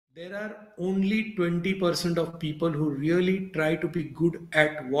There are only 20% of people who really try to be good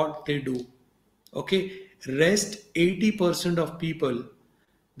at what they do. Okay, rest 80% of people,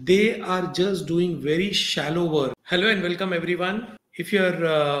 they are just doing very shallow work. Hello and welcome everyone. If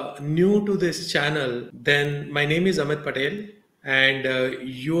you're new to this channel, then my name is Amit Patel and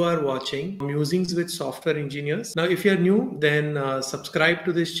you are watching Musings with Software Engineers. Now, if you're new, then subscribe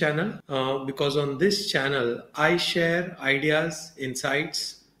to this channel because on this channel, I share ideas,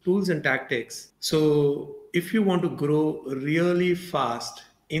 insights, tools and tactics. So if you want to grow really fast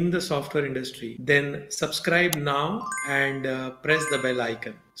in the software industry, then subscribe now and press the bell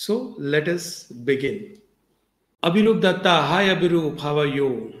icon. So let us begin. Abhirup Datta, hi Abhirup, how are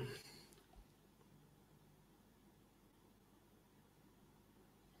you?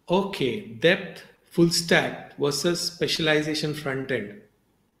 Okay, depth, full stack versus specialization front end.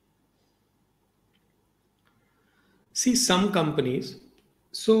 See, some companies,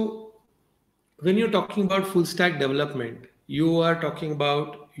 so when you're talking about full stack development, you are talking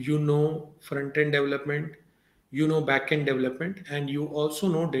about, front end development, back end development, and you also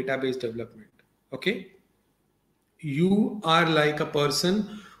know database development. Okay, you are like a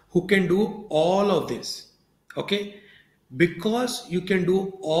person who can do all of this. Okay, because you can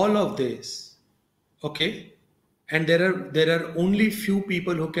do all of this. Okay, and there are only few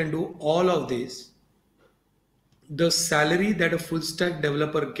people who can do all of this. The salary that a full stack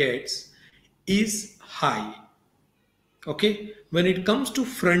developer gets is high. Okay, when it comes to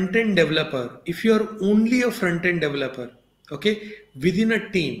front end developer, if you are only a front end developer, okay, within a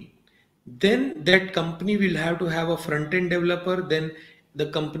team, then that company will have to have a front end developer, then the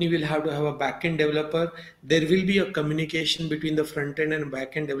company will have to have a back end developer. There will be a communication between the front end and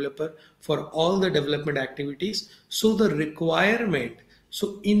back end developer for all the development activities. So the requirement,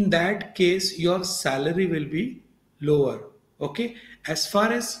 so in that case your salary will be lower. Okay, as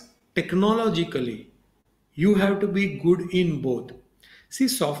far as technologically, you have to be good in both. See,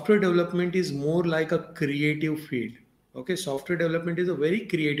 software development is more like a creative field. Okay, software development is a very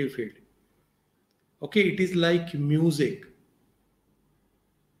creative field. Okay, it is like music.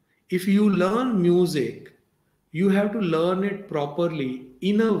 If you learn music, you have to learn it properly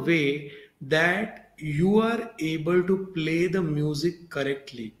in a way that you are able to play the music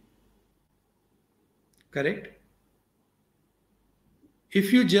correctly. Correct?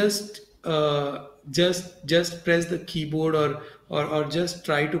 If you just press the keyboard or just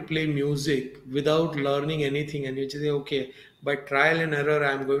try to play music without learning anything, and you just say, okay, by trial and error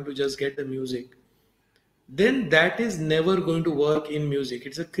I'm going to just get the music, then that is never going to work in music.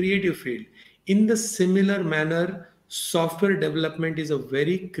 It's a creative field. In the similar manner, software development is a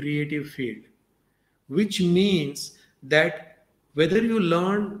very creative field, which means that whether you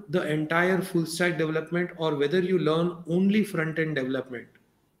learn the entire full stack development or whether you learn only front end development,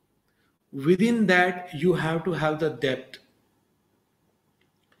 within that you have to have the depth.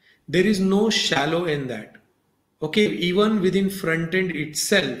 There is no shallow in that. Okay, even within front end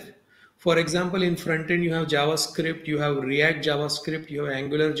itself, for example, in front end you have JavaScript, you have React JavaScript, you have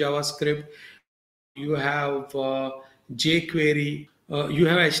Angular JavaScript, you have jQuery, you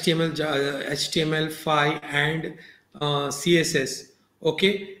have HTML5 and CSS.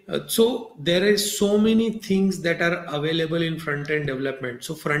 Okay, so there is so many things that are available in front end development.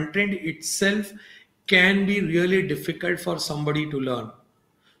 So front end itself can be really difficult for somebody to learn.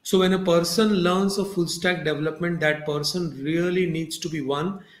 So when a person learns a full stack development, that person really needs to be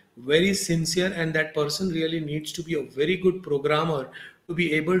one very sincere, and that person really needs to be a very good programmer to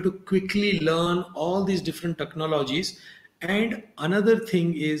be able to quickly learn all these different technologies. And another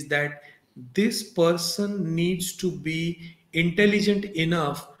thing is that this person needs to be intelligent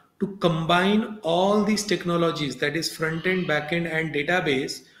enough to combine all these technologies, that is front end, back end and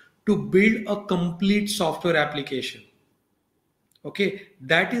database, to build a complete software application. Okay,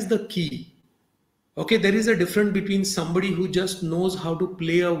 that is the key. Okay, there is a difference between somebody who just knows how to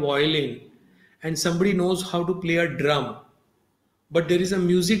play a violin and somebody knows how to play a drum. But there is a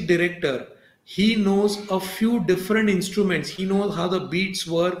music director. He knows a few different instruments. He knows how the beats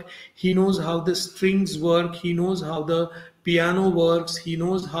work. He knows how the strings work. He knows how the piano works. He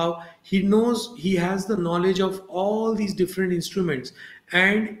has the knowledge of all these different instruments.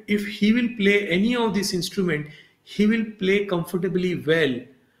 And if he will play any of this instrument, he will play comfortably well.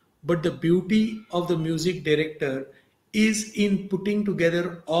 But the beauty of the music director is in putting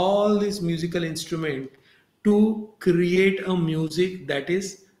together all these musical instruments to create a music that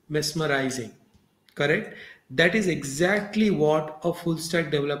is mesmerizing. Correct? That is exactly what a full stack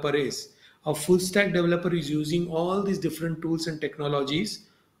developer is. A full stack developer is using all these different tools and technologies,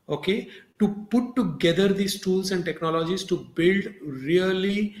 okay, to put together these tools and technologies to build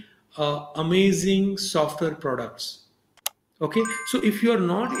really amazing software products. Okay, so if you are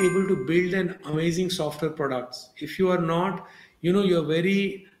not able to build an amazing software products, if you are not, you're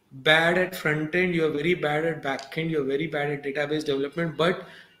very bad at front end, you're very bad at back end, you're very bad at database development, but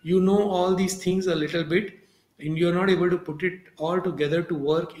you know all these things a little bit, and you're not able to put it all together to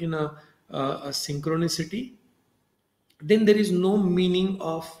work in a synchronicity, then there is no meaning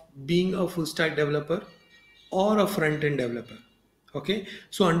of being a full stack developer or a front end developer. Okay,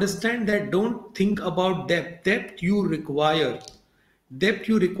 so understand that. Don't think about depth you require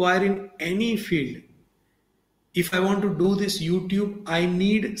in any field. If I want to do this YouTube, I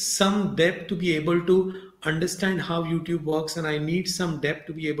need some depth to be able to understand how YouTube works, and I need some depth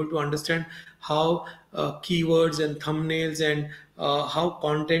to be able to understand how keywords and thumbnails and how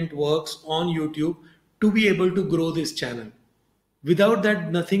content works on YouTube to be able to grow this channel. Without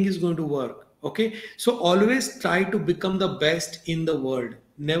that, nothing is going to work. Okay, so always try to become the best in the world.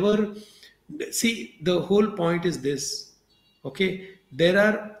 Never see, the whole point is this. Okay, there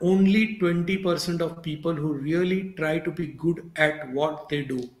are only 20% of people who really try to be good at what they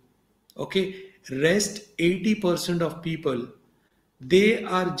do. Okay, rest 80% of people, they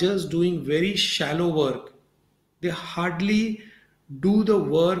are just doing very shallow work. They hardly do the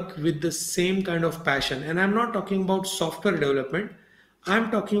work with the same kind of passion. And I'm not talking about software development,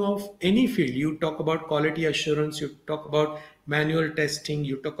 I'm talking of any field. You talk about quality assurance, you talk about manual testing,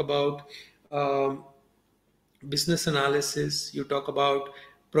 you talk about um, business analysis, you talk about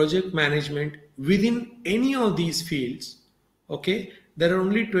project management. Within any of these fields, okay, there are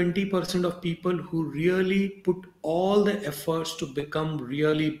only 20% of people who really put all the efforts to become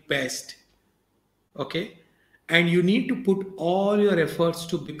really best. Okay, and you need to put all your efforts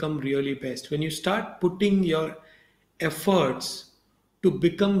to become really best. When you start putting your efforts to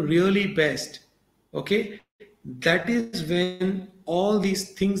become really best, okay, that is when all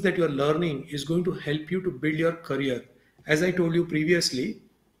these things that you're learning is going to help you to build your career. As I told you previously,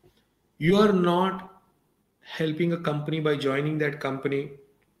 you are not helping a company by joining that company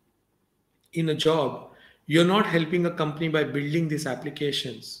in a job. You're not helping a company by building these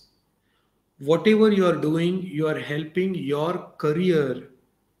applications. Whatever you are doing, you are helping your career.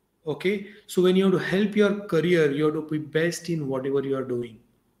 Okay, so when you have to help your career, you have to be best in whatever you are doing.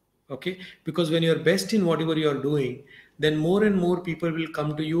 Okay, because when you are best in whatever you are doing, then more and more people will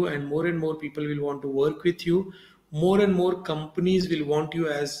come to you, and more people will want to work with you. More and more companies will want you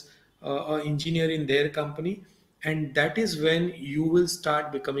as an engineer in their company, and that is when you will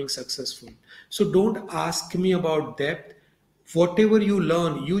start becoming successful. So don't ask me about depth. Whatever you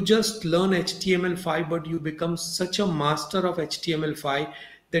learn, you just learn HTML5, but you become such a master of HTML5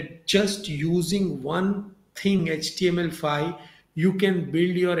 that just using one thing, HTML5, you can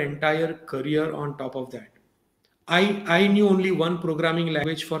build your entire career on top of that. I knew only one programming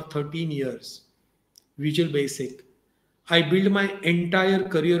language for 13 years, Visual Basic. I built my entire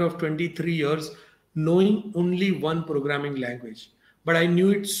career of 23 years knowing only one programming language. But I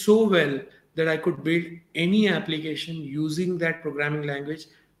knew it so well that I could build any application using that programming language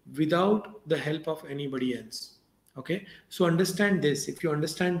without the help of anybody else. Okay, so understand this. If you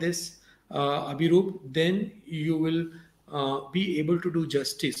understand this, Abhirup, then you will be able to do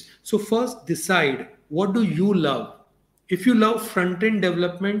justice. So first decide, what do you love? If you love front end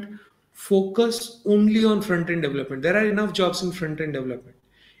development, focus only on front end development. There are enough jobs in front end development.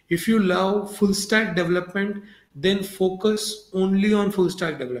 If you love full stack development, then focus only on full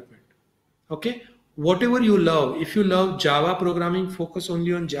stack development. Okay, whatever you love. If you love Java programming, focus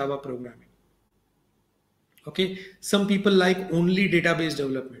only on Java programming. Okay, some people like only database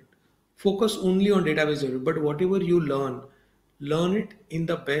development, focus only on database development. But whatever you learn it in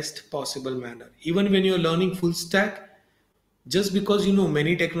the best possible manner. Even when you're learning full stack, just because you know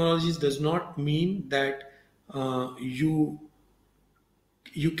many technologies does not mean that you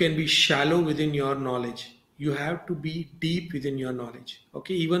can be shallow within your knowledge. You have to be deep within your knowledge.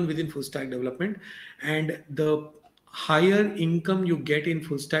 Okay, even within full stack development. And the higher income you get in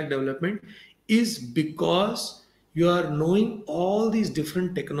full stack development is because you are knowing all these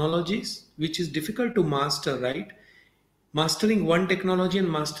different technologies, which is difficult to master, right? Mastering one technology and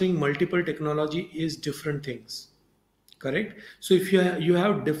mastering multiple technology is different things. Correct. So if you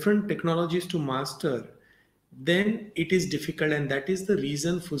have different technologies to master, then it is difficult, and that is the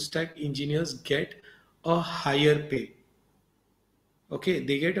reason full stack engineers get a higher pay. Okay,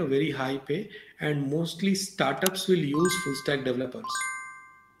 they get a very high pay, and mostly startups will use full stack developers.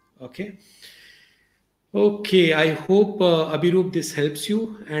 Okay. Okay, I hope Abhirup this helps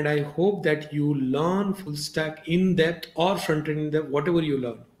you, and I hope that you learn full stack in depth or front end in depth, whatever you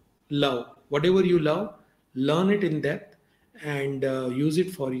learn. Love. whatever you love, learn it in depth and use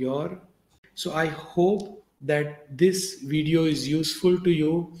it for your. So I hope that this video is useful to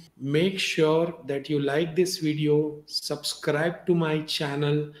you. Make sure that you like this video, subscribe to my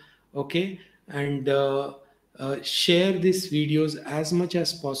channel, okay, and share these videos as much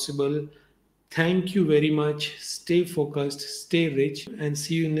as possible. Thank you very much. Stay focused, stay rich, and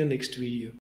see you in the next video.